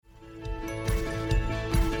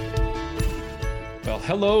Well,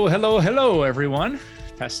 hello, everyone.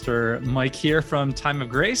 Pastor Mike here from Time of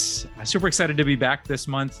Grace. I'm super excited to be back this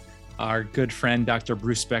month. Our good friend, Dr.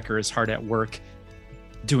 Bruce Becker, is hard at work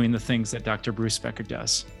doing the things that Dr. Bruce Becker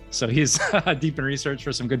does. So he's deep in research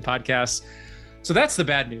for some good podcasts. So that's the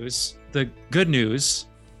bad news. The good news,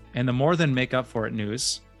 and the more than make up for it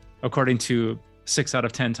news, according to 6 out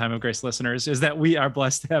of 10 Time of Grace listeners, is that we are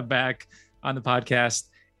blessed to have back on the podcast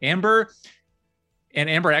Amber. And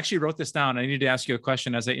Amber actually wrote this down. I need to ask you a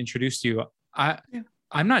question as I introduced you. I'm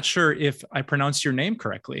not sure if I pronounced your name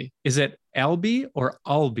correctly. Is it Albie or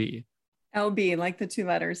Albie? LB, like the two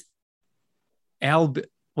letters.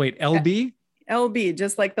 LB,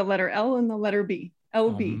 just like the letter L and the letter B.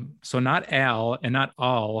 LB. So not Al and not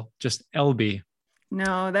all, just LB.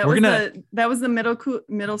 No, that was the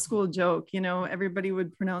middle school joke. You know, everybody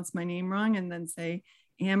would pronounce my name wrong and then say,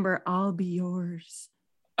 Amber, I'll be yours.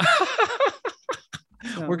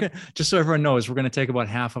 So. We're gonna, just so everyone knows, we're going to take about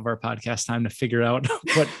half of our podcast time to figure out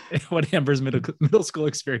what Amber's middle school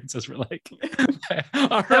experiences were like.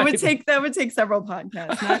 That would take several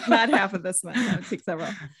podcasts, not half of this one. That would take several.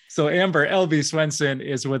 So Amber L.B. Swenson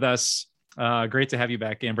is with us. Great to have you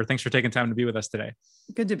back, Amber. Thanks for taking time to be with us today.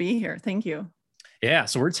 Good to be here. Thank you. Yeah,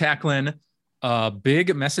 so we're tackling a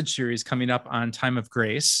big message series coming up on Time of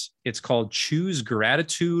Grace. It's called Choose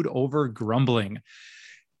Gratitude Over Grumbling.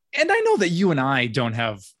 And I know that you and I don't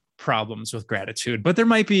have problems with gratitude, but there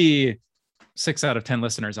might be 6 out of 10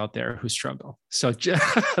 listeners out there who struggle. So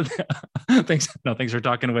thanks for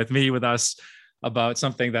talking with us about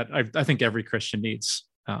something that I think every Christian needs,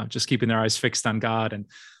 just keeping their eyes fixed on God and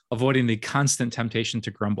avoiding the constant temptation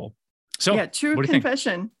to grumble. So yeah, true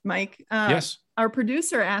confession, Mike. Yes. Our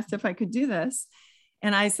producer asked if I could do this.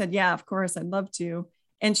 And I said, yeah, of course, I'd love to.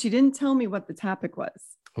 And she didn't tell me what the topic was.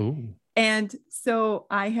 Oh. And so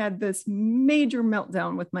I had this major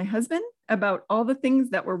meltdown with my husband about all the things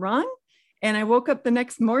that were wrong. And I woke up the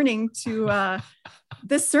next morning to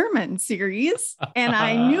this sermon series. And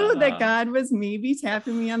I knew that God was maybe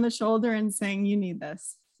tapping me on the shoulder and saying, you need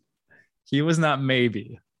this. He was not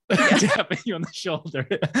maybe tapping you on the shoulder.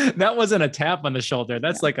 That wasn't a tap on the shoulder.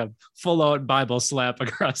 That's like a full out Bible slap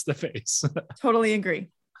across the face. Totally agree.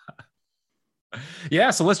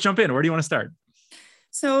 Yeah. So let's jump in. Where do you want to start?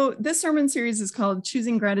 So this sermon series is called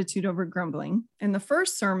Choosing Gratitude Over Grumbling. And the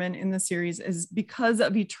first sermon in the series is Because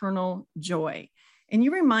of Eternal Joy. And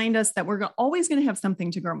you remind us that we're always going to have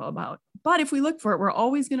something to grumble about. But if we look for it, we're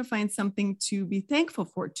always going to find something to be thankful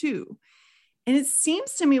for too. And it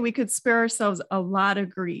seems to me we could spare ourselves a lot of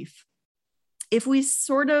grief if we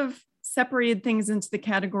sort of separated things into the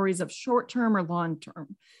categories of short-term or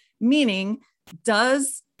long-term, meaning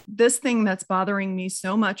does this thing that's bothering me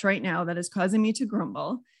so much right now that is causing me to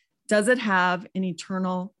grumble, does it have an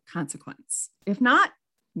eternal consequence? If not,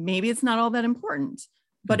 maybe it's not all that important.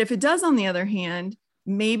 But if it does, on the other hand,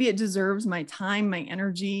 maybe it deserves my time, my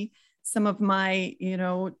energy, some of my,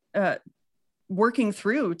 working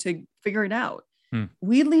through to figure it out.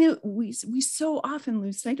 We so often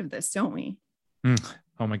lose sight of this, don't we?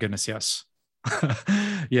 Oh my goodness, yes.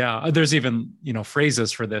 Yeah, there's even,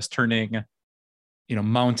 phrases for this, turning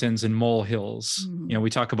mountains and molehills. We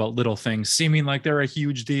talk about little things seeming like they're a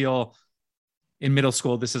huge deal. In middle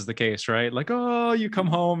school, this is the case, right? Like, oh, you come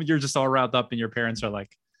home, you're just all wrapped up and your parents are like,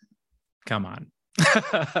 come on.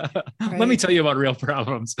 Right. Let me tell you about real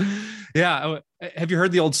problems. Yeah. Have you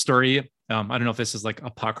heard the old story? I don't know if this is like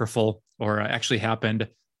apocryphal or actually happened,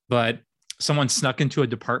 but someone snuck into a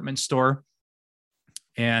department store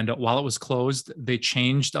and while it was closed, they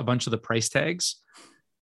changed a bunch of the price tags.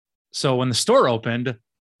 So when the store opened,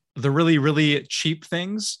 the really, really cheap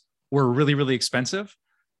things were really, really expensive.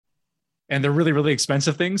 And the really, really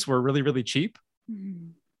expensive things were really, really cheap.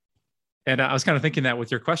 And I was kind of thinking that with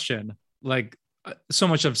your question, like so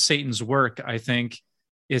much of Satan's work, I think,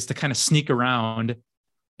 is to kind of sneak around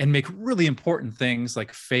and make really important things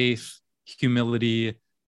like faith, humility,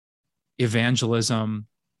 evangelism,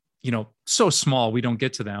 so small we don't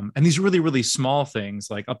get to them. And these really, really small things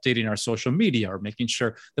like updating our social media or making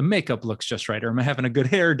sure the makeup looks just right, or am I having a good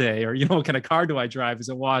hair day, or, what kind of car do I drive? Is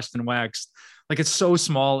it washed and waxed? Like it's so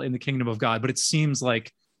small in the kingdom of God, but it seems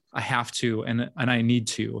like I have to, and I need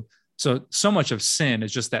to. So much of sin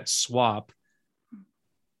is just that swap,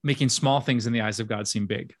 making small things in the eyes of God seem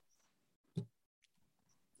big.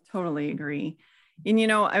 Totally agree.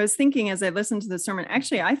 And, I was thinking as I listened to the sermon,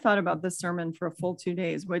 actually, I thought about this sermon for a full 2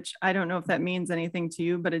 days, which I don't know if that means anything to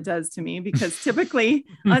you, but it does to me, because typically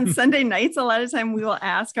on Sunday nights, a lot of time we will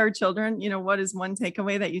ask our children, what is one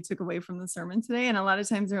takeaway that you took away from the sermon today? And a lot of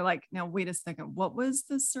times they're like, now, wait a second, what was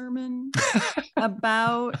the sermon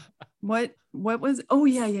about? what was, oh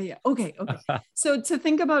yeah. Okay. So to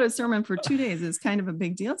think about a sermon for 2 days is kind of a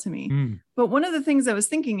big deal to me. But one of the things I was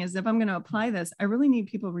thinking is, if I'm going to apply this, I really need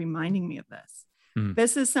people reminding me of this.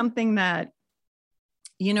 This is something that,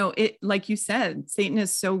 it, like you said, Satan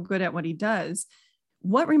is so good at what he does.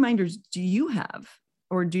 What reminders do you have,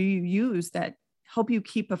 or do you use, that help you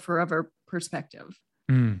keep a forever perspective?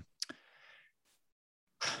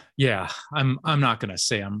 Yeah, I'm not going to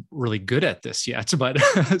say I'm really good at this yet, but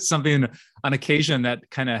something on occasion that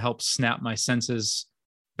kind of helps snap my senses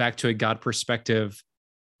back to a God perspective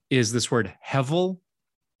is this word hevel,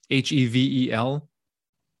 Hevel.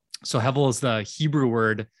 So hevel is the Hebrew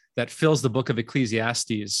word that fills the book of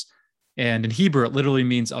Ecclesiastes. And in Hebrew, it literally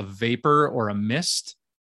means a vapor or a mist.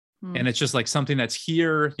 And it's just like something that's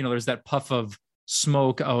here, there's that puff of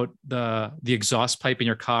smoke out the exhaust pipe in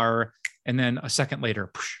your car. And then a second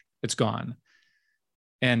later, it's gone.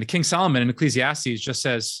 And King Solomon in Ecclesiastes just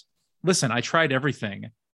says, listen, I tried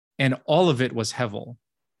everything and all of it was hevel.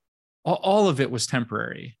 All of it was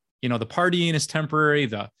temporary. The partying is temporary.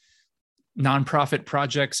 The nonprofit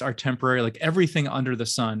projects are temporary. Like everything under the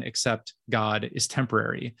sun except God is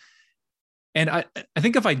temporary. And I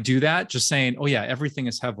think if I do that, just saying, oh yeah, everything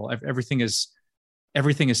is hevel, everything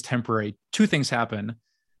is temporary, two things happen.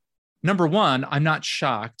 Number one, I'm not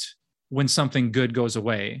shocked when something good goes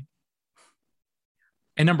away.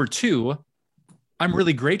 And number two, I'm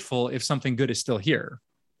really grateful if something good is still here.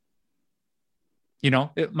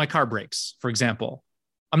 My car breaks, for example.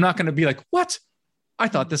 I'm not going to be like, what? I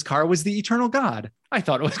thought this car was the eternal God. I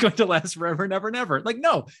thought it was going to last forever, never, never. Like,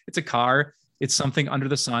 no, it's a car. It's something under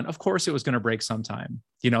the sun. Of course it was going to break sometime,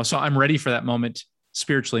 so I'm ready for that moment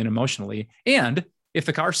spiritually and emotionally. And if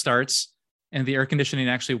the car starts and the air conditioning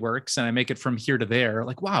actually works and I make it from here to there,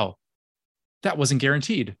 like, wow, that wasn't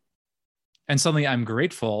guaranteed. And suddenly I'm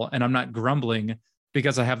grateful and I'm not grumbling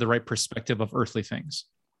because I have the right perspective of earthly things.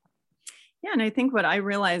 Yeah. And I think what I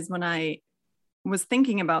realized when I was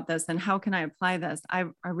thinking about this and how can I apply this, I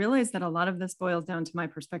realized that a lot of this boils down to my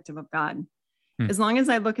perspective of God. As long as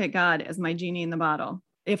I look at God as my genie in the bottle,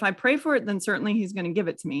 if I pray for it, then certainly he's going to give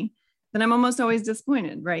it to me. Then I'm almost always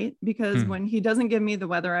disappointed, right? Because when he doesn't give me the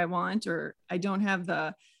weather I want, or I don't have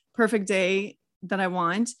the perfect day that I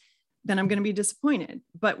want, then I'm going to be disappointed.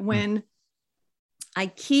 But when I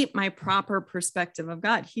keep my proper perspective of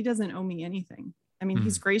God, he doesn't owe me anything. I mean,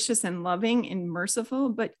 he's gracious and loving and merciful,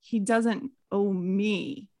 but he doesn't owe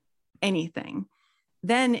me anything.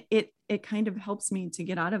 Then it kind of helps me to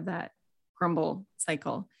get out of that grumble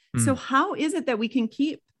cycle. So how is it that we can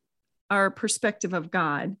keep our perspective of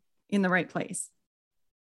God in the right place?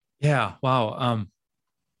 Yeah. Wow.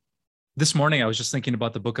 This morning I was just thinking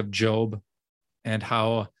about the book of Job and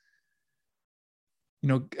how,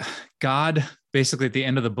 God basically at the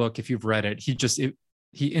end of the book, if you've read it,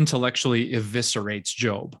 he intellectually eviscerates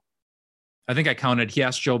Job. I think I counted, he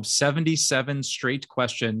asked Job 77 straight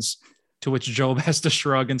questions, to which Job has to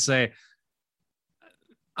shrug and say,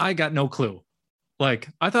 I got no clue. Like,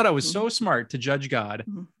 I thought I was so smart to judge God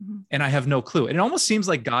and I have no clue. And it almost seems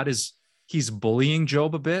like he's bullying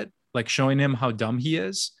Job a bit, like showing him how dumb he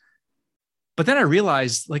is. But then I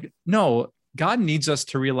realized, like, no, God needs us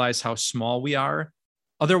to realize how small we are.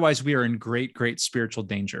 Otherwise, we are in great, great spiritual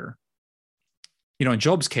danger. In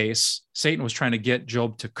Job's case, Satan was trying to get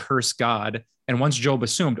Job to curse God. And once Job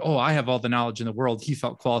assumed, oh, I have all the knowledge in the world, he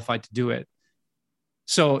felt qualified to do it.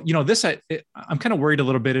 So, I'm kind of worried a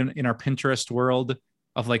little bit in our Pinterest world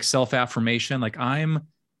of like self-affirmation. Like I'm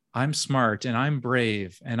smart and I'm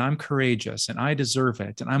brave and I'm courageous and I deserve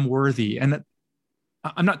it and I'm worthy. And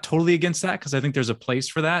I'm not totally against that, because I think there's a place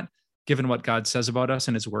for that, given what God says about us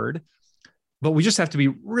in his word. But we just have to be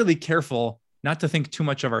really careful not to think too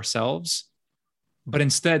much of ourselves, but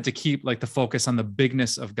instead to keep like the focus on the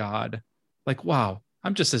bigness of God. Like, wow,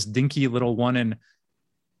 I'm just this dinky little 1 in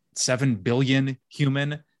 7 billion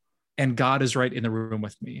human, and God is right in the room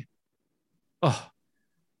with me. Oh,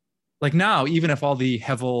 like now, even if all the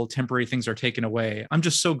hevel temporary things are taken away, I'm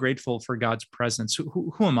just so grateful for God's presence.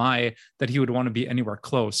 Who am I that he would want to be anywhere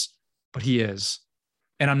close? But he is.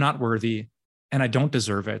 And I'm not worthy and I don't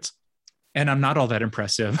deserve it. And I'm not all that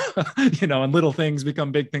impressive, and little things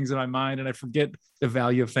become big things in my mind and I forget the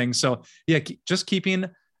value of things. So yeah, just keeping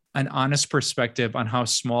an honest perspective on how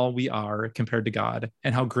small we are compared to God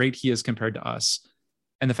and how great he is compared to us.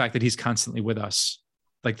 And the fact that he's constantly with us.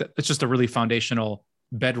 Like that's just a really foundational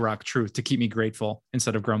bedrock truth to keep me grateful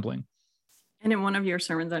instead of grumbling. And in one of your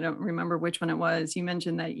sermons, I don't remember which one it was, you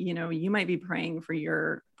mentioned that, you might be praying for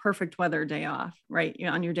your perfect weather day off, right?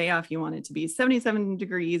 On your day off, you want it to be 77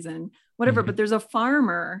 degrees and whatever, but there's a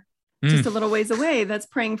farmer just a little ways away that's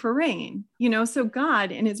praying for rain. So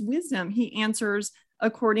God in his wisdom, he answers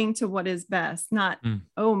according to what is best, not,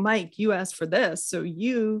 oh, Mike, you asked for this, so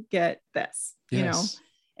you get this,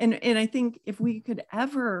 And I think if we could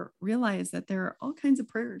ever realize that there are all kinds of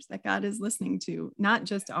prayers that God is listening to, not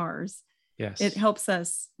just ours, it helps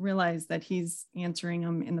us realize that he's answering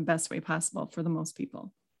them in the best way possible for the most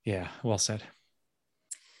people. Yeah, well said.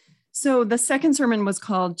 So the second sermon was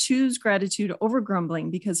called Choose Gratitude Over Grumbling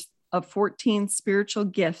because of 14 spiritual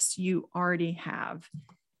gifts you already have.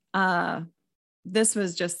 This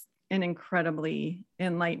was just an incredibly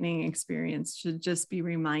enlightening experience to just be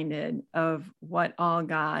reminded of what all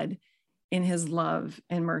God in his love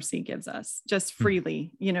and mercy gives us just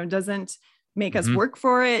freely, doesn't make us work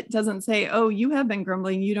for it. Doesn't say, oh, you have been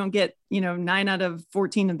grumbling. You don't get, 9 out of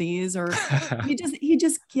 14 of these, or he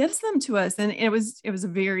just gives them to us. And it was a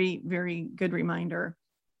very, very good reminder.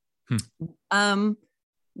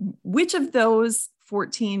 Which of those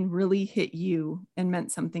 14 really hit you and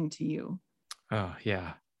meant something to you? Oh,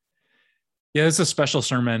 yeah. Yeah, it's a special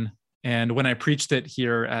sermon. And when I preached it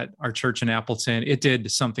here at our church in Appleton, it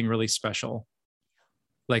did something really special.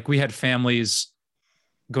 Like we had families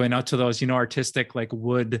going out to those, artistic, like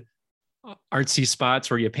wood artsy spots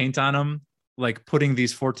where you paint on them, like putting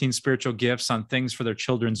these 14 spiritual gifts on things for their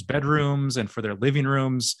children's bedrooms and for their living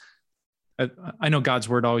rooms. I know God's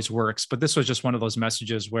word always works, but this was just one of those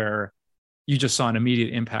messages where you just saw an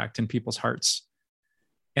immediate impact in people's hearts.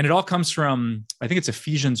 And it all comes from, I think it's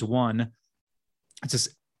Ephesians 1. It's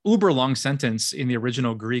this uber long sentence in the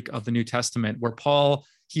original Greek of the New Testament where Paul,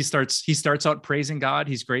 he starts out praising God.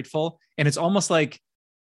 He's grateful. And it's almost like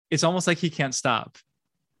he can't stop.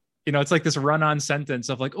 It's like this run-on sentence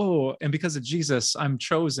of like, oh, and because of Jesus, I'm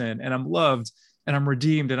chosen and I'm loved and I'm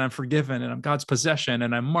redeemed and I'm forgiven and I'm God's possession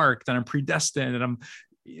and I'm marked and I'm predestined and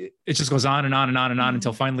it just goes on and on and on and on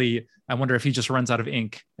until finally, I wonder if he just runs out of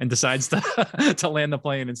ink and decides to land the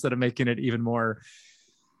plane instead of making it even more.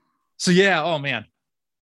 So yeah, oh man,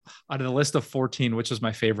 out of the list of 14, which was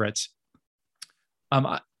my favorite,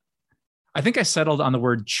 I think I settled on the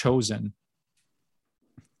word chosen.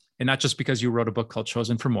 And not just because you wrote a book called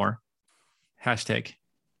Chosen for More.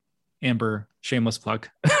 # Amber, shameless plug.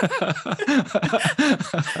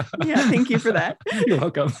 Yeah, thank you for that. You're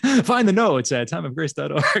welcome. Find the notes at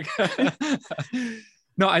timeofgrace.org.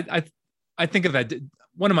 No, I think of that.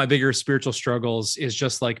 One of my bigger spiritual struggles is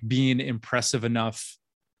just like being impressive enough.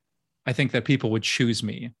 I think that people would choose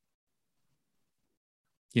me.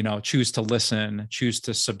 Choose to listen, choose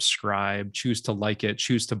to subscribe, choose to like it,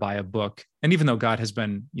 choose to buy a book. And even though God has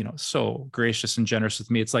been, so gracious and generous with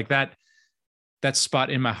me, it's like that spot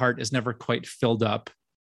in my heart is never quite filled up,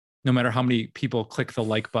 no matter how many people click the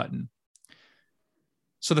like button.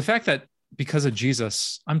 So the fact that because of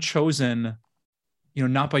Jesus, I'm chosen,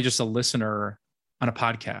 not by just a listener on a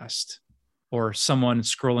podcast or someone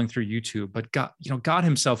scrolling through YouTube, but God, God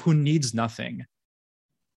himself, who needs nothing.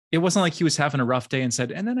 It wasn't like he was having a rough day and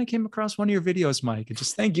said, and then I came across one of your videos, Mike, and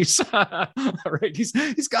just thank you. All right. He's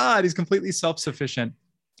God. He's completely self-sufficient.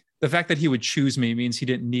 The fact that he would choose me means he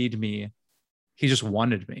didn't need me. He just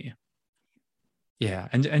wanted me. Yeah.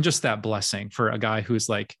 And just that blessing for a guy who's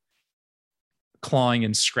like clawing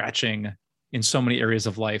and scratching in so many areas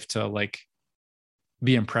of life to like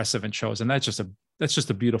be impressive and chosen. That's just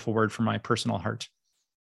a beautiful word for my personal heart.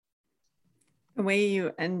 The way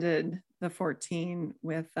you ended the 14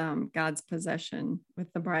 with God's possession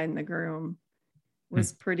with the bride and the groom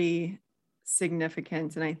was pretty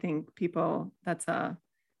significant. And I think that's an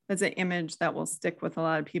image that will stick with a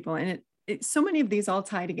lot of people. And it so many of these all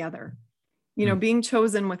tie together, being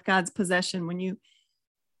chosen with God's possession. When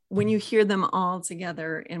you hear them all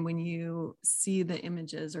together and when you see the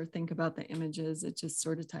images or think about the images, it just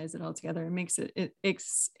sort of ties it all together. It makes it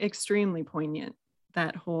extremely poignant,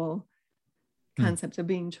 that whole concept of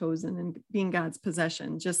being chosen and being God's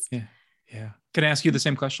possession. Yeah. Can I ask you the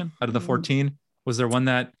same question? Out of the 14, was there one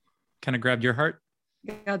that kind of grabbed your heart?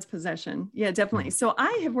 God's possession. Yeah, definitely. So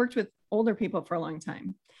I have worked with older people for a long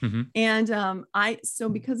time. And so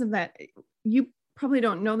because of that, you probably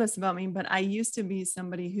don't know this about me, but I used to be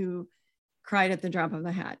somebody who cried at the drop of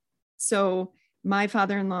the hat. So my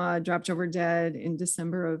father-in-law dropped over dead in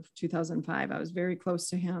December of 2005. I was very close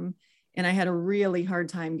to him. And I had a really hard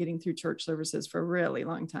time getting through church services for a really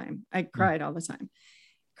long time. I cried all the time,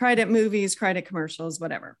 cried at movies, cried at commercials,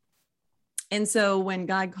 whatever. And so when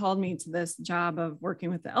God called me to this job of working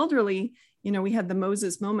with the elderly, we had the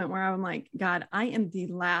Moses moment where I'm like, God, I am the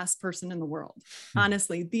last person in the world,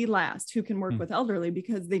 honestly, the last who can work with elderly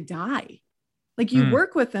because they die. Like you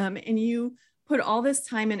work with them and you put all this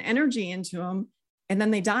time and energy into them and then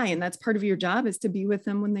they die. And that's part of your job, is to be with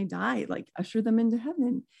them when they die, like usher them into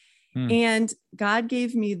heaven. And God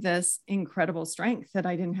gave me this incredible strength that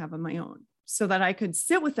I didn't have on my own, so that I could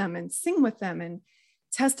sit with them and sing with them and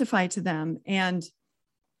testify to them. And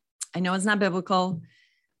I know it's not biblical,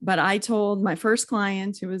 but I told my first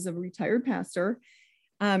client, who was a retired pastor,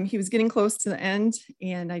 he was getting close to the end.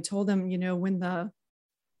 And I told him, you know, when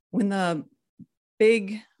the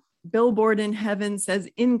big billboard in heaven says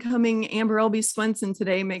incoming Amber Elby Swenson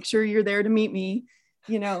today, make sure you're there to meet me,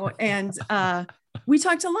 you know. And we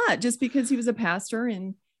talked a lot, just because he was a pastor,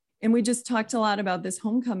 and we just talked a lot about this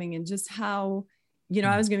homecoming and just how, you know,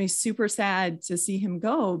 I was going to be super sad to see him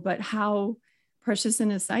go, but how precious in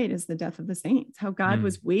his sight is the death of the saints, how God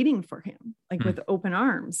was waiting for him, like with open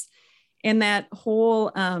arms. And that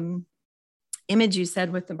whole image you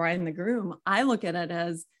said with the bride and the groom, I look at it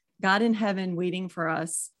as God in heaven waiting for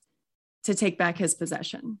us to take back his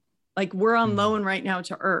possession. Like, we're on loan right now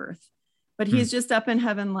to earth, but he's just up in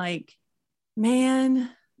heaven, like, man,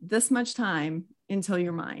 this much time until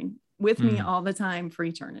you're mine, with me all the time for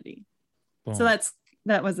eternity. Boom. So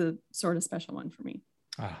that was a sort of special one for me.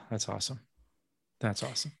 Ah, that's awesome. That's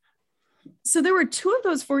awesome. So there were 2 of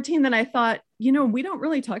those 14 that I thought, you know, we don't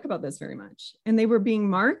really talk about this very much. And they were being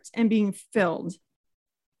marked and being filled.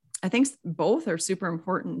 I think both are super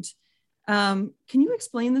important. Can you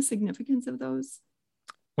explain the significance of those?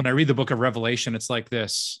 When I read the book of Revelation, it's like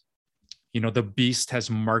this, you know, the beast has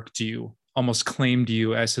marked you, almost claimed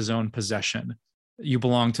you as his own possession. You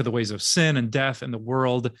belong to the ways of sin and death and the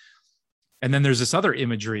world. And then there's this other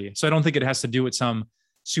imagery. So I don't think it has to do with some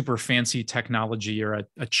super fancy technology or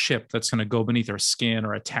a chip that's going to go beneath our skin,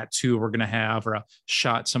 or a tattoo we're going to have, or a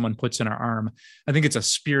shot someone puts in our arm. I think it's a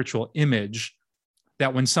spiritual image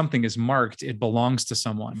that when something is marked, it belongs to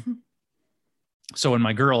someone. So when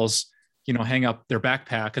my girls, you know, hang up their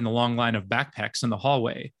backpack in the long line of backpacks in the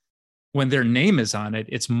hallway, when their name is on it,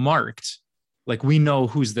 it's marked. Like, we know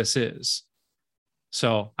whose this is.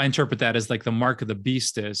 So I interpret that as like the mark of the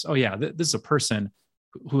beast is, oh yeah, this is a person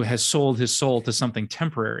who has sold his soul to something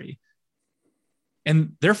temporary.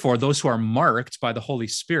 And therefore, those who are marked by the Holy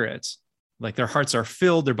Spirit, like, their hearts are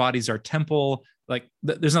filled, their bodies are temple, like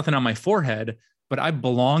there's nothing on my forehead, but I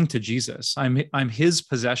belong to Jesus. I'm his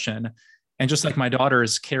possession. And just like my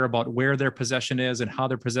daughters care about where their possession is and how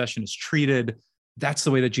their possession is treated, that's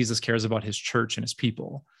the way that Jesus cares about his church and his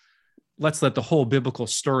people. Let's let the whole biblical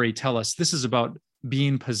story tell us this is about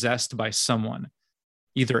being possessed by someone,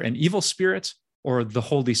 either an evil spirit or the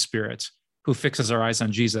Holy Spirit, who fixes our eyes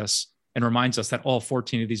on Jesus and reminds us that all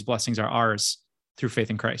 14 of these blessings are ours through faith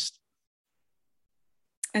in Christ.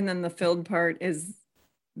 And then the filled part is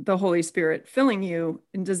the Holy Spirit filling you.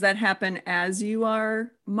 And does that happen as you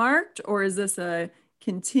are marked, or is this a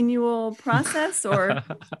continual process? Or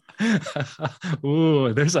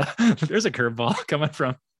ooh, there's a curveball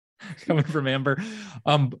coming from Amber.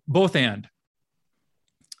 Both and.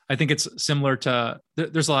 I think it's similar to,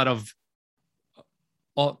 there's a lot of,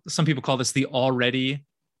 some people call this the already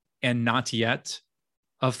and not yet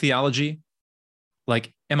of theology.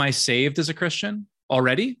 Like, am I saved as a Christian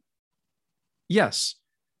already? Yes.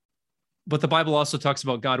 But the Bible also talks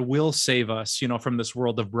about God will save us, you know, from this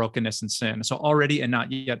world of brokenness and sin. So already and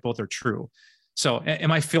not yet, both are true. So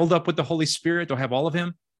am I filled up with the Holy Spirit? Do I have all of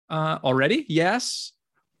him already? Yes.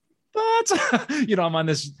 But, you know, I'm on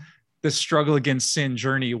this struggle against sin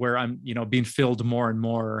journey where I'm, you know, being filled more and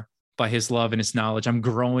more by his love and his knowledge. I'm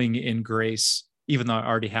growing in grace, even though I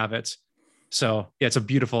already have it. So yeah, it's a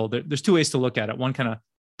beautiful, there's 2 ways to look at it. One kind of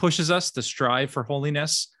pushes us to strive for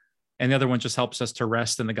holiness, and the other one just helps us to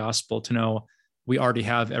rest in the gospel, to know we already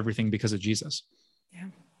have everything because of Jesus. Yeah,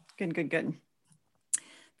 good.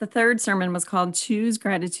 The third sermon was called Choose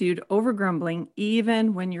Gratitude Over Grumbling,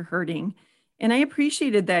 Even When You're Hurting. And I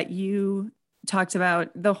appreciated that you talked about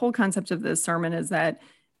the whole concept of this sermon is that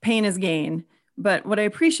pain is gain. But what I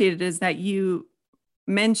appreciated is that you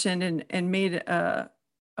mentioned and made a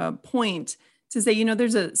point to say, you know,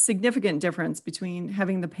 there's a significant difference between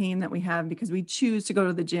having the pain that we have because we choose to go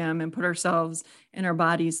to the gym and put ourselves and our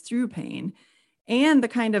bodies through pain, and the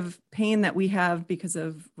kind of pain that we have because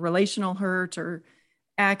of relational hurt or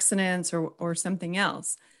accidents or something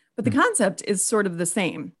else. But the concept is sort of the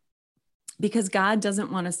same, because God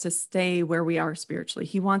doesn't want us to stay where we are spiritually.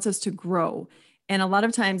 He wants us to grow. And a lot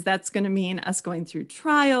of times that's going to mean us going through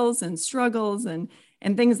trials and struggles and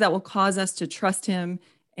things that will cause us to trust him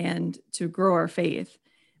and to grow our faith.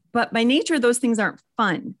 But by nature, those things aren't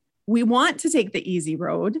fun. We want to take the easy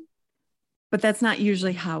road, but that's not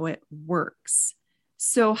usually how it works.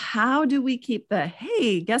 So how do we keep the,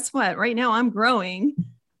 hey, guess what? Right now I'm growing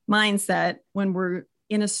mindset when we're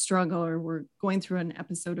in a struggle or we're going through an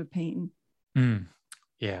episode of pain.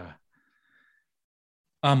 Yeah.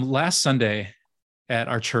 Last Sunday at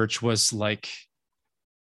our church was like,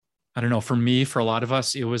 I don't know, for me, for a lot of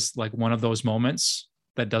us, it was like one of those moments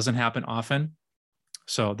that doesn't happen often.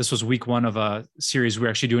 So this was week 1 of a series we're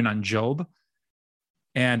actually doing on Job.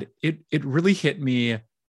 And it really hit me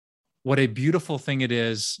what a beautiful thing it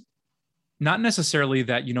is. Not necessarily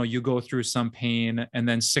that, you go through some pain and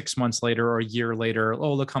then 6 months later or a year later,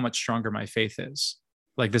 oh, look how much stronger my faith is,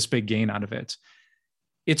 like this big gain out of it.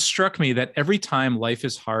 It struck me that every time life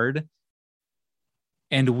is hard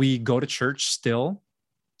and we go to church still,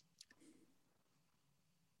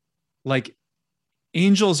 like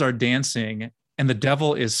angels are dancing and the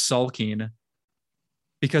devil is sulking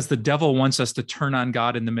because the devil wants us to turn on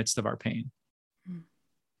God in the midst of our pain.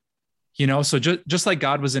 So just like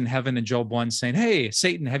God was in heaven in Job 1 saying, hey,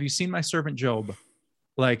 Satan, have you seen my servant Job?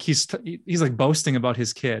 Like he's like boasting about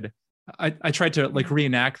his kid. I tried to like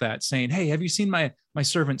reenact that saying, hey, have you seen my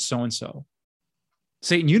servant so-and-so?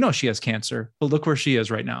 Satan, she has cancer, but look where she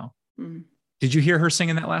is right now. Did you hear her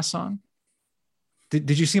singing that last song?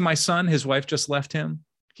 Did you see my son? His wife just left him.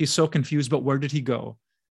 He's so confused, but where did he go?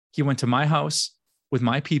 He went to my house with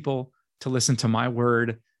my people to listen to my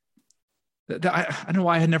word. I don't know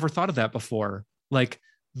why I had never thought of that before. Like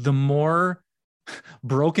the more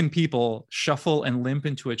broken people shuffle and limp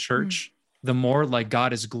into a church, the more like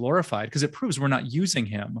God is glorified because it proves we're not using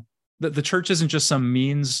him. The church isn't just some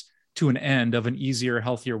means to an end of an easier,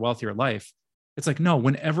 healthier, wealthier life. It's like, no,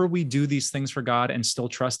 whenever we do these things for God and still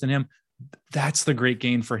trust in him, that's the great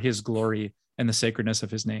gain for his glory and the sacredness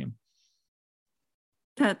of his name.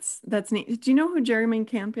 That's neat. Do you know who Jeremy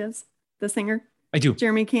Camp is? The singer? I do.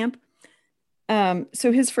 Jeremy Camp.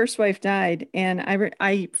 So his first wife died, and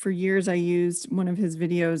I for years I used one of his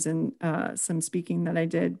videos in some speaking that I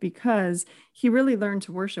did because he really learned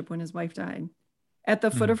to worship when his wife died. At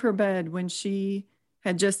the foot of her bed, when she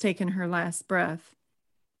had just taken her last breath,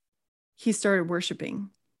 he started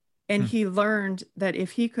worshiping, and he learned that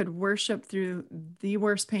if he could worship through the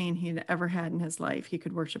worst pain he'd ever had in his life, he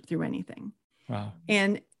could worship through anything. Wow.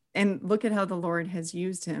 And look at how the Lord has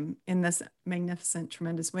used him in this magnificent,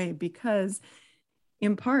 tremendous way, because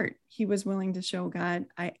in part, he was willing to show God,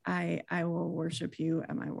 I will worship you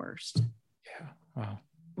at my worst. Yeah. Wow.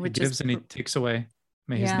 He gives and he takes away.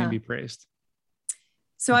 May his name be praised.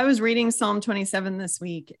 So I was reading Psalm 27 this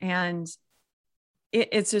week, and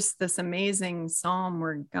it's just this amazing psalm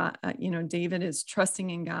where God, David is trusting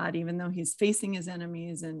in God, even though he's facing his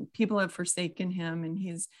enemies and people have forsaken him, and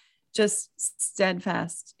he's just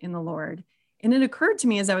steadfast in the Lord. And it occurred to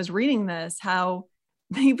me as I was reading this, how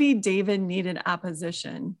maybe David needed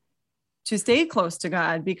opposition to stay close to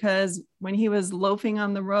God, because when he was loafing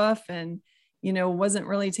on the roof and, wasn't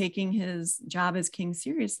really taking his job as king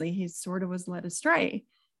seriously, he sort of was led astray.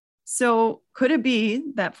 So could it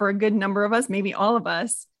be that for a good number of us, maybe all of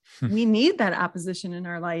us, we need that opposition in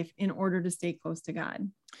our life in order to stay close to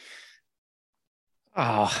God?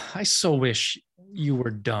 Oh, I so wish you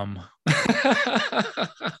were dumb.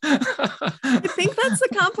 I think that's a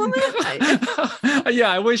compliment. Yeah,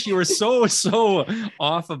 I wish you were so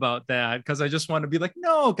off about that, because I just want to be like,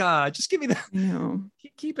 no, God, just give me that. No.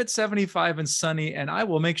 Keep it 75 and sunny, and I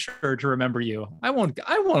will make sure to remember you. I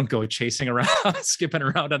won't go chasing around, skipping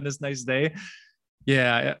around on this nice day.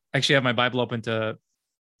 Yeah, I actually have my Bible open to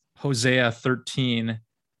Hosea 13.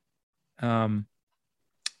 God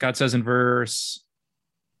says in verse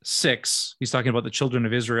 6, he's talking about the children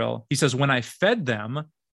of Israel. He says, when I fed them,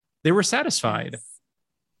 they were satisfied. Yes.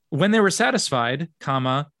 When they were satisfied,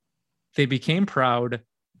 they became proud.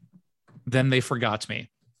 Then they forgot me.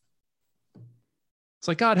 It's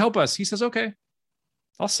like, God, help us. He says, okay,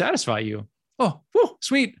 I'll satisfy you. Oh, whew,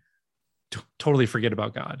 sweet. Totally forget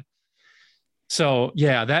about God. So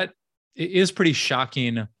yeah, that is pretty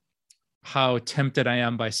shocking how tempted I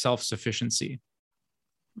am by self-sufficiency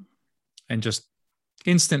and just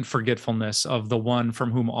instant forgetfulness of the one from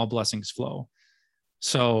whom all blessings flow.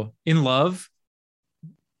 So in love,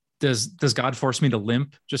 does God force me to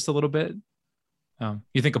limp just a little bit?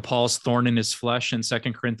 You think of Paul's thorn in his flesh in 2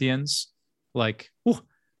 Corinthians, like,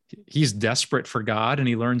 he's desperate for God, and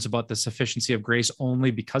he learns about the sufficiency of grace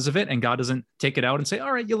only because of it. And God doesn't take it out and say,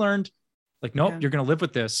 all right, you learned. Like, nope, you're going to live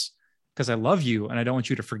with this because I love you and I don't want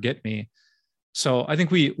you to forget me. So I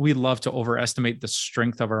think we love to overestimate the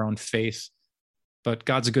strength of our own faith, but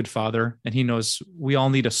God's a good father, and he knows we all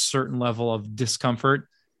need a certain level of discomfort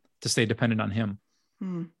to stay dependent on him.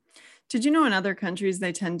 Did you know in other countries,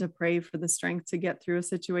 they tend to pray for the strength to get through a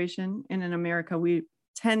situation? And in America, we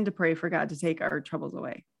tend to pray for God to take our troubles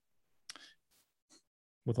away.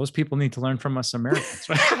 Well, those people need to learn from us Americans.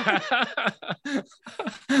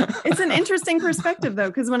 It's an interesting perspective, though,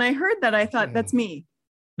 because when I heard that, I thought, that's me.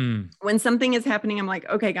 When something is happening, I'm like,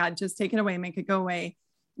 okay, God, just take it away, make it go away.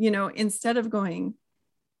 Instead of going,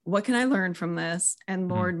 what can I learn from this? And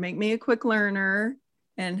Lord, make me a quick learner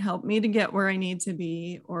and help me to get where I need to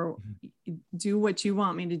be, or do what you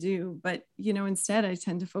want me to do. But, instead I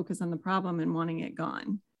tend to focus on the problem and wanting it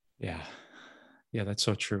gone. Yeah. Yeah, that's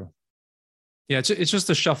so true. Yeah, it's just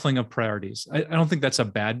a shuffling of priorities. I don't think that's a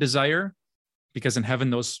bad desire, because in heaven,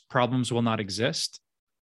 those problems will not exist.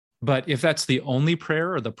 But if that's the only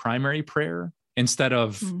prayer or the primary prayer, instead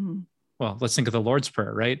of, well, let's think of the Lord's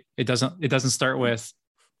Prayer, right? It doesn't start with,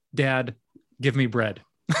 Dad, give me bread.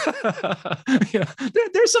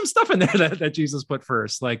 There's some stuff in there that Jesus put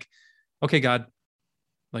first. Like, okay, God,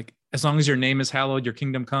 like, as long as your name is hallowed, your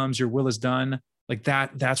kingdom comes, your will is done. Like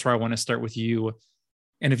that's where I want to start with you.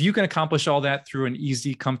 And if you can accomplish all that through an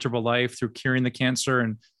easy, comfortable life, through curing the cancer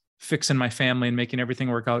and fixing my family and making everything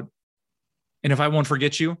work out, and if I won't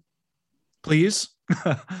forget you, please.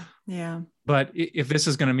 Yeah. But if this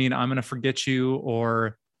is going to mean I'm going to forget you,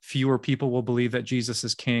 or fewer people will believe that Jesus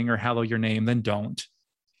is king or hallow your name, then don't.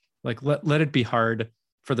 Like, let it be hard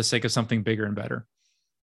for the sake of something bigger and better.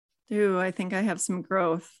 Ooh, I think I have some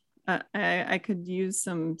growth. I could use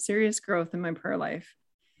some serious growth in my prayer life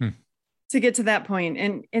to get to that point.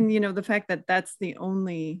 And the fact that that's the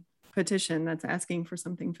only petition that's asking for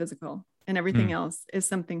something physical, and everything else is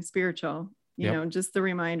something spiritual, just the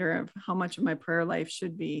reminder of how much of my prayer life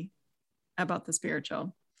should be about the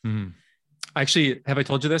spiritual. Actually, have I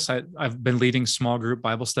told you this? I've been leading small group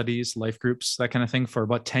Bible studies, life groups, that kind of thing for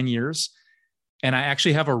about 10 years. And I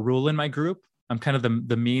actually have a rule in my group. I'm kind of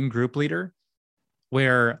the mean group leader,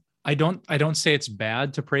 where I don't say it's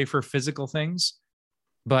bad to pray for physical things,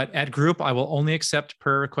 but at group, I will only accept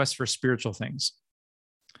prayer requests for spiritual things.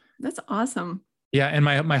 That's awesome. Yeah. And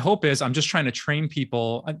my hope is, I'm just trying to train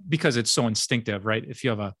people, because it's so instinctive, right? If you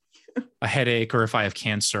have a headache, or if I have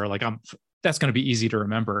cancer, like that's going to be easy to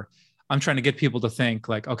remember. I'm trying to get people to think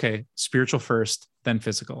like, okay, spiritual first, then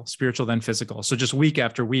physical, spiritual, then physical. So just week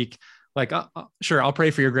after week, like, sure, I'll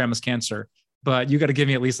pray for your grandma's cancer, but you got to give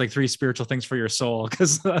me at least like 3 spiritual things for your soul,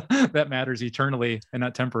 because that matters eternally and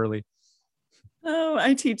not temporarily. Oh,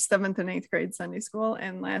 I teach 7th and 8th grade Sunday school.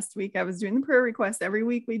 And last week I was doing the prayer requests. Every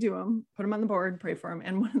week we do them, put them on the board, pray for them.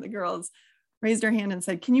 And one of the girls raised her hand and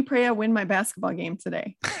said, can you pray I win my basketball game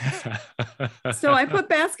today? So I put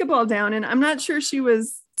basketball down, and I'm not sure she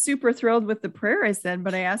was super thrilled with the prayer I said,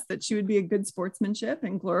 but I asked that she would be a good sportsmanship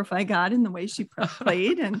and glorify God in the way she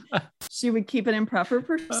played, and she would keep it in proper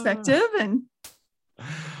perspective. And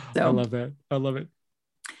so I love that. I love it.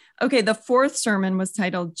 Okay, the 4th sermon was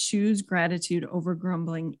titled Choose Gratitude Over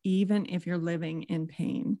Grumbling, Even If You're Living in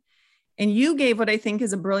Pain. And you gave what I think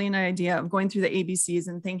is a brilliant idea of going through the ABCs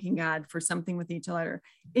and thanking God for something with each letter.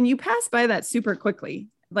 And you passed by that super quickly.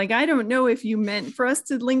 Like, I don't know if you meant for us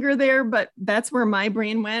to linger there, but that's where my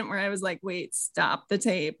brain went, where I was like, wait, stop the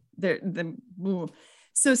tape.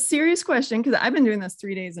 So serious question, because I've been doing this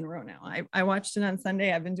 3 days in a row now. I watched it on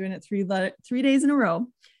Sunday. I've been doing it 3 days in a row.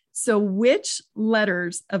 So which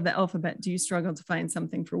letters of the alphabet do you struggle to find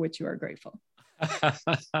something for which you are grateful?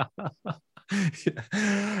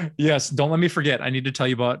 Yes. Don't let me forget. I need to tell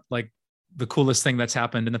you about like the coolest thing that's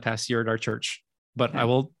happened in the past year at our church, but okay. I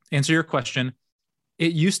will answer your question.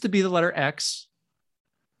 It used to be the letter X,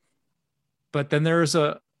 but then there was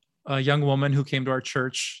a young woman who came to our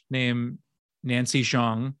church named Nancy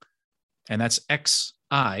Zhang, and that's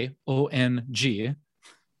Xing.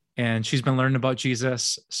 And she's been learning about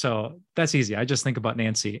Jesus. So that's easy. I just think about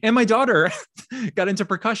Nancy. And my daughter got into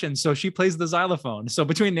percussion, so she plays the xylophone. So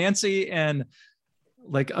between Nancy and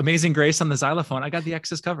like Amazing Grace on the xylophone, I got the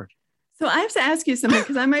X's covered. So I have to ask you something,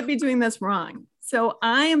 because I might be doing this wrong. So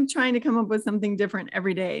I am trying to come up with something different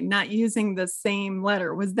every day, not using the same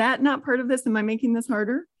letter. Was that not part of this? Am I making this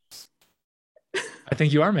harder? I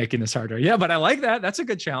think you are making this harder. Yeah, but I like that. That's a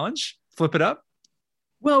good challenge. Flip it up.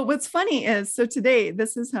 Well, what's funny is, so today,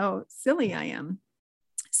 this is how silly I am.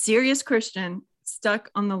 Serious Christian,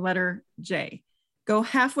 stuck on the letter J. Go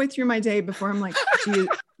halfway through my day before I'm like,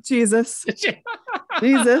 Jesus.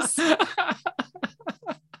 Jesus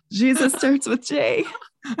starts with J.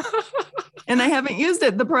 And I haven't used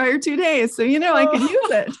it the prior 2 days. So, I can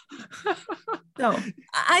use it. So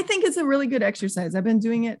I think it's a really good exercise. I've been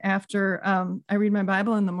doing it after I read my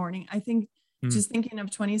Bible in the morning. I think just thinking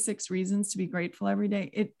of 26 reasons to be grateful every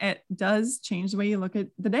day, it does change the way you look at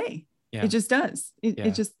the day. Yeah. It just does.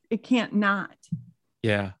 It can't not.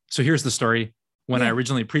 Yeah. So here's the story. When I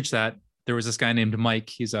originally preached that, there was this guy named Mike.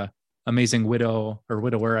 He's a amazing widow or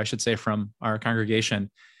widower, I should say, from our congregation.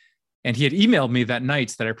 And he had emailed me that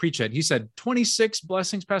night that I preached it. He said, 26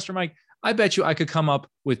 blessings, Pastor Mike. I bet you I could come up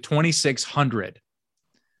with 2,600.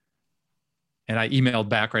 And I emailed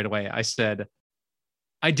back right away. I said,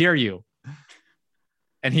 I dare you.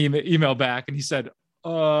 And he emailed back and he said,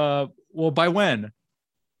 well, by when?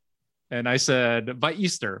 And I said, by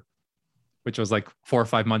Easter, which was like 4 or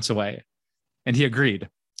 5 months away. And he agreed.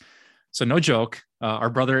 So no joke, our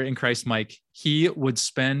brother in Christ, Mike, he would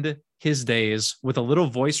spend his days with a little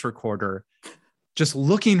voice recorder, just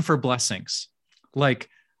looking for blessings, like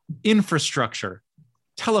infrastructure,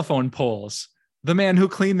 telephone poles, the man who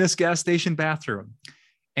cleaned this gas station bathroom.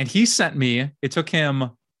 And he sent me,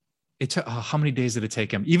 how many days did it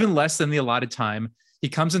take him? Even less than the allotted time. He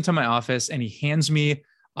comes into my office and he hands me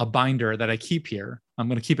a binder that I keep here. I'm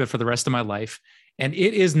going to keep it for the rest of my life. And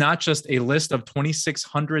it is not just a list of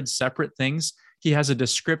 2,600 separate things. He has a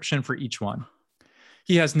description for each one.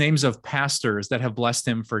 He has names of pastors that have blessed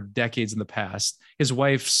him for decades in the past. His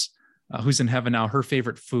wife's, who's in heaven now, her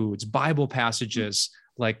favorite foods, Bible passages,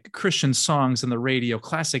 like Christian songs on the radio,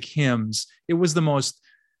 classic hymns. It was the most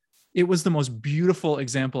beautiful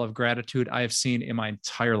example of gratitude I have seen in my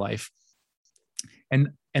entire life. And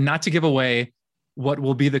not to give away what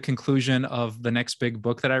will be the conclusion of the next big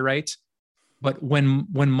book that I write, but when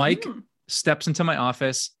Mike steps into my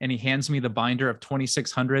office and he hands me the binder of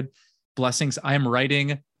 2,600 blessings, I am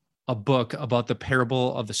writing a book about the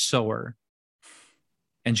parable of the sower.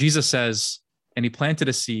 And Jesus says, and he planted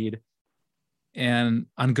a seed and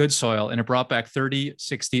on good soil, and it brought back 30,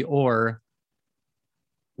 60, or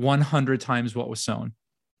 100 times what was sown.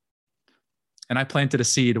 And I planted a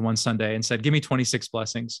seed one Sunday and said, give me 26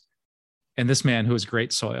 blessings. And this man, who is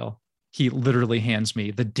great soil, he literally hands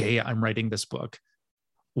me, the day I'm writing this book,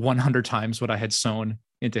 100 times what I had sown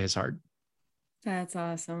into his heart. That's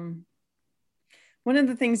awesome. One of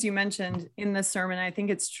the things you mentioned in this sermon, I think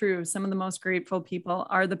it's true. Some of the most grateful people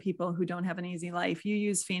are the people who don't have an easy life. You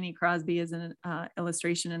use Fanny Crosby as an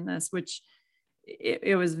illustration in this, which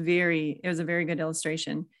it was a very good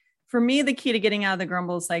illustration. For me, the key to getting out of the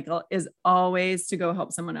grumble cycle is always to go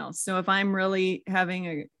help someone else. So if I'm really having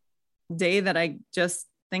a day that I just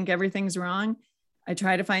think everything's wrong, I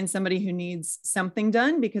try to find somebody who needs something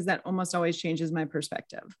done, because that almost always changes my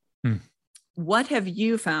perspective. What have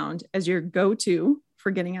you found as your go-to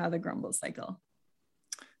for getting out of the grumble cycle?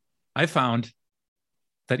 I found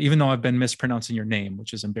that even though I've been mispronouncing your name,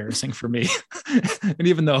 which is embarrassing for me, and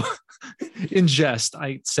even though in jest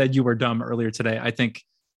I said you were dumb earlier today, I think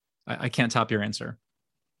I can't top your answer.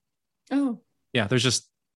 Oh. Yeah,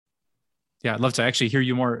 I'd love to actually hear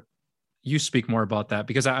you speak more about that,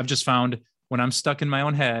 because I've just found when I'm stuck in my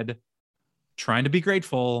own head, trying to be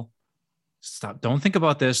grateful, don't think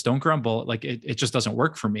about this, don't grumble. Like it just doesn't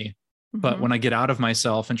work for me. But when I get out of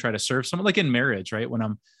myself and try to serve someone, like in marriage, right?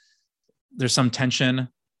 When there's some tension,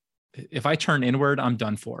 if I turn inward, I'm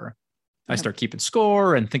done for. I start keeping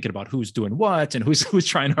score and thinking about who's doing what and who's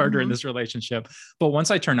trying harder in this relationship. But once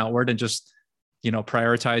I turn outward and just,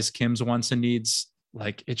 prioritize Kim's wants and needs,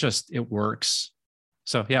 like it works.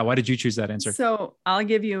 So yeah, why did you choose that answer? So I'll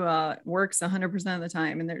give you works 100% of the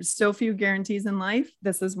time. And there's so few guarantees in life.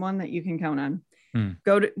 This is one that you can count on.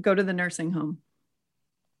 Go to the nursing home.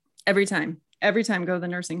 Every time, go to the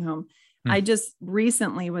nursing home. I just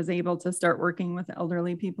recently was able to start working with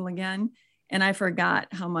elderly people again. And I forgot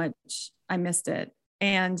how much I missed it.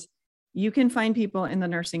 And you can find people in the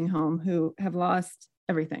nursing home who have lost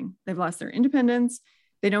everything. They've lost their independence.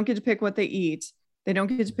 They don't get to pick what they eat. They don't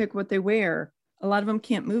get to pick what they wear. A lot of them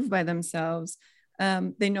can't move by themselves.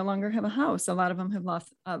 They no longer have a house. A lot of them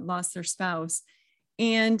have lost their spouse.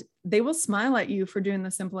 And they will smile at you for doing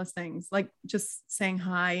the simplest things, like just saying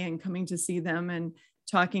hi and coming to see them and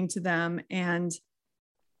talking to them. And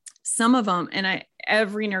some of them, and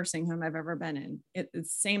every nursing home I've ever been in, it's the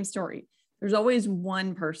same story. There's always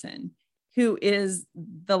one person who is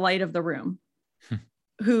the light of the room,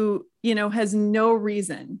 who, has no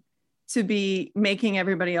reason to be making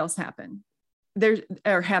everybody else happy.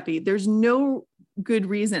 There's no good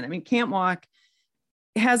reason. I mean, can't walk,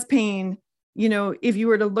 has pain. If you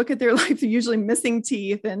were to look at their life, they're usually missing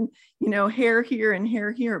teeth and, hair here and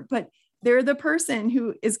hair here, but they're the person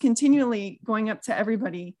who is continually going up to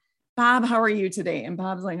everybody. Bob, how are you today? And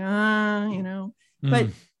Bob's like, but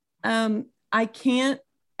I can't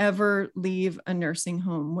ever leave a nursing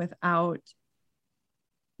home without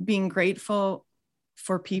being grateful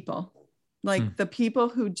for people, like the people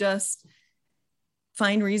who just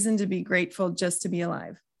find reason to be grateful just to be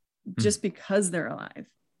alive, just because they're alive.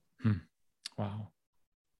 Wow.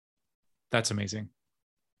 That's amazing.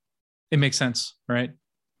 It makes sense, right?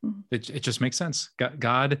 It just makes sense.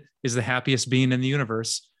 God is the happiest being in the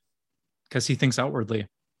universe because he thinks outwardly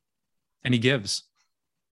and he gives.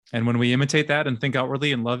 And when we imitate that and think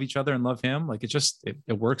outwardly and love each other and love him, like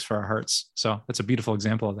it works for our hearts. So that's a beautiful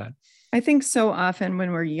example of that. I think so often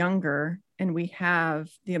when we're younger and we have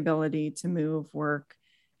the ability to move, work,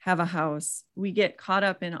 have a house, we get caught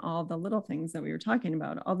up in all the little things that we were talking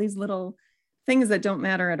about, all these little things that don't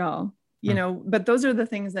matter at all, you know, but those are the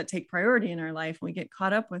things that take priority in our life. We get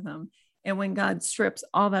caught up with them. And when God strips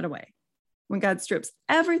all that away, when God strips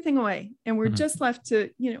everything away and we're just left to,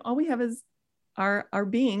 you know, all we have is our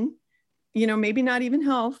being, you know, maybe not even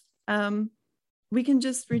health, we can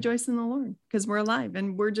just rejoice in the Lord because we're alive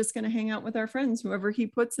and we're just going to hang out with our friends, whoever he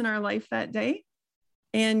puts in our life that day.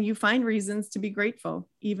 And you find reasons to be grateful,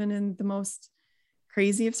 even in the most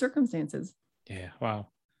crazy of circumstances. Yeah. Wow.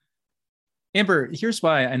 Amber, here's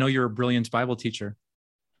why I know you're a brilliant Bible teacher.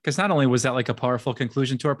 Because not only was that like a powerful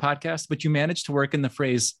conclusion to our podcast, but you managed to work in the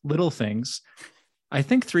phrase little things, I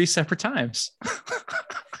think 3 separate times.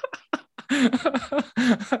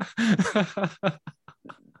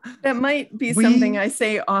 That might be something I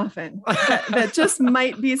say often. That just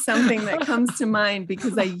might be something that comes to mind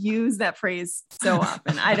because I use that phrase so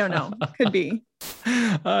often. I don't know. Could be.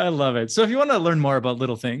 I love it. So if you want to learn more about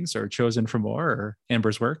Little Things or Chosen for More or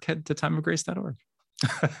Amber's work, head to timeofgrace.org.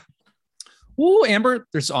 Oh, Amber,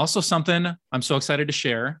 there's also something I'm so excited to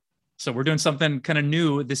share. So we're doing something kind of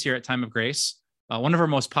new this year at Time of Grace. One of our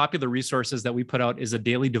most popular resources that we put out is a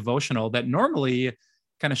daily devotional that normally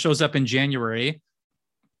kind of shows up in January.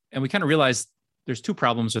 And we kind of realized there's 2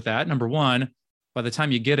 problems with that. Number one, by the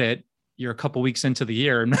time you get it, you're a couple weeks into the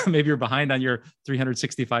year, and maybe you're behind on your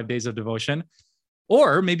 365 days of devotion.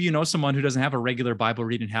 Or maybe you know someone who doesn't have a regular Bible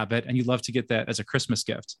reading habit and you'd love to get that as a Christmas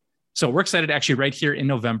gift. So we're excited to actually right here in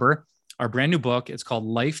November, our brand new book. It's called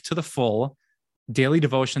Life to the Full, Daily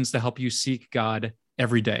Devotions to Help You Seek God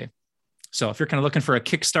Every Day. So if you're kind of looking for a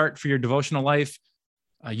kickstart for your devotional life,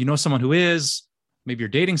 you know someone who is, maybe you're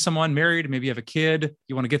dating someone, married, maybe you have a kid,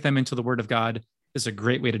 you want to get them into the Word of God, this is a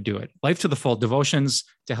great way to do it. Life to the Full, devotions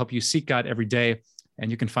to help you seek God every day.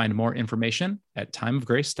 And you can find more information at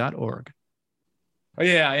timeofgrace.org. Oh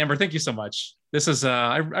yeah, Amber, thank you so much. This is,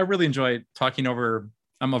 I really enjoy talking over,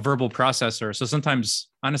 I'm a verbal processor. So sometimes,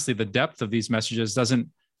 honestly, the depth of these messages doesn't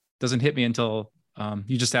hit me until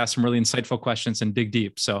you just ask some really insightful questions and dig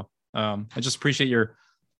deep. So I just appreciate your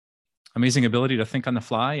amazing ability to think on the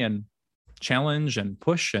fly and challenge and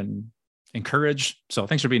push and encourage. So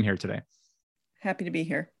thanks for being here today. Happy to be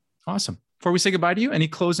here. Awesome. Before we say goodbye to you, any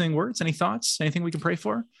closing words, any thoughts, anything we can pray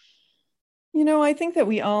for? You know, I think that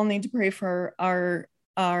we all need to pray for our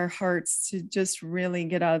hearts to just really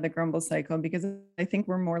get out of the grumble cycle, because I think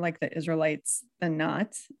we're more like the Israelites than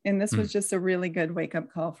not. And this was just a really good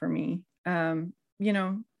wake-up call for me. You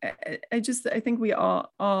know, I think we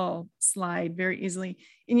all slide very easily.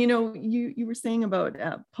 And, you know, you were saying about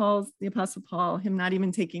the Apostle Paul, him not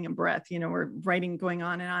even taking a breath, you know, we're writing, going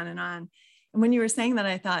on and on and on. And when you were saying that,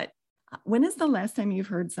 I thought, when is the last time you've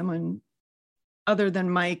heard someone other than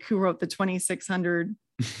Mike, who wrote the 2,600,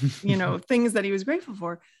 you know, things that he was grateful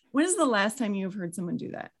for? When is the last time you've heard someone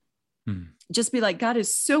do that? Just be like, God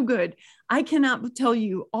is so good. I cannot tell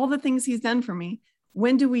you all the things he's done for me.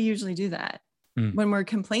 When do we usually do that? When we're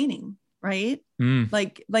complaining, right?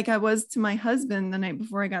 Like I was to my husband the night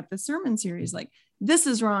before I got the sermon series, like, this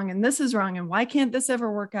is wrong and this is wrong. And why can't this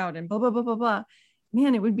ever work out? And blah, blah, blah, blah, blah.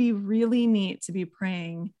 Man, it would be really neat to be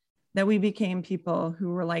praying that we became people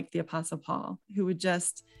who were like the Apostle Paul, who would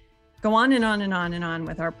just go on and on and on and on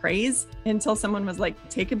with our praise until someone was like,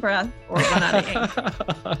 take a breath or run out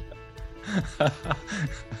of ink.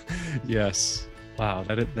 Yes. Wow.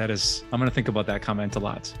 That is, I'm going to think about that comment a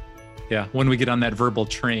lot. Yeah. When we get on that verbal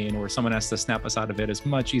train where someone has to snap us out of it, is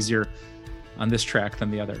much easier on this track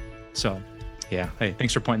than the other. So yeah. Hey,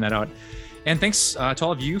 thanks for pointing that out. And thanks to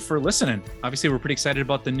all of you for listening. Obviously, we're pretty excited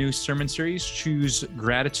about the new sermon series, Choose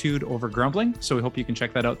Gratitude Over Grumbling. So we hope you can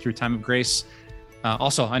check that out through Time of Grace.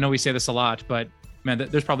 Also, I know we say this a lot, but man,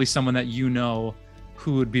 there's probably someone that you know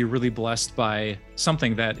who would be really blessed by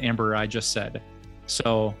something that Amber or I just said.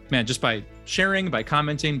 So man, just by sharing, by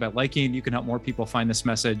commenting, by liking, you can help more people find this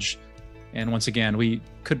message. And once again, we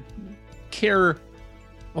could care.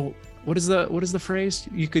 Oh, what is the phrase?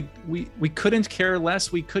 We couldn't care less.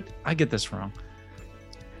 I get this wrong.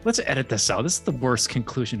 Let's edit this out. This is the worst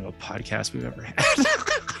conclusion to a podcast we've ever had.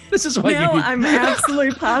 This is what I'm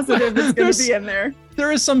absolutely positive it's going to be in there.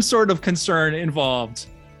 There is some sort of concern involved.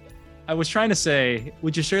 I was trying to say,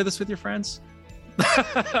 would you share this with your friends?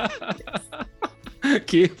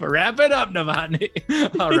 Keep wrapping up,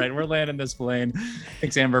 Navani. All right, we're landing this plane.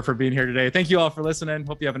 Thanks, Amber, for being here today. Thank you all for listening.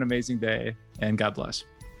 Hope you have an amazing day, and God bless.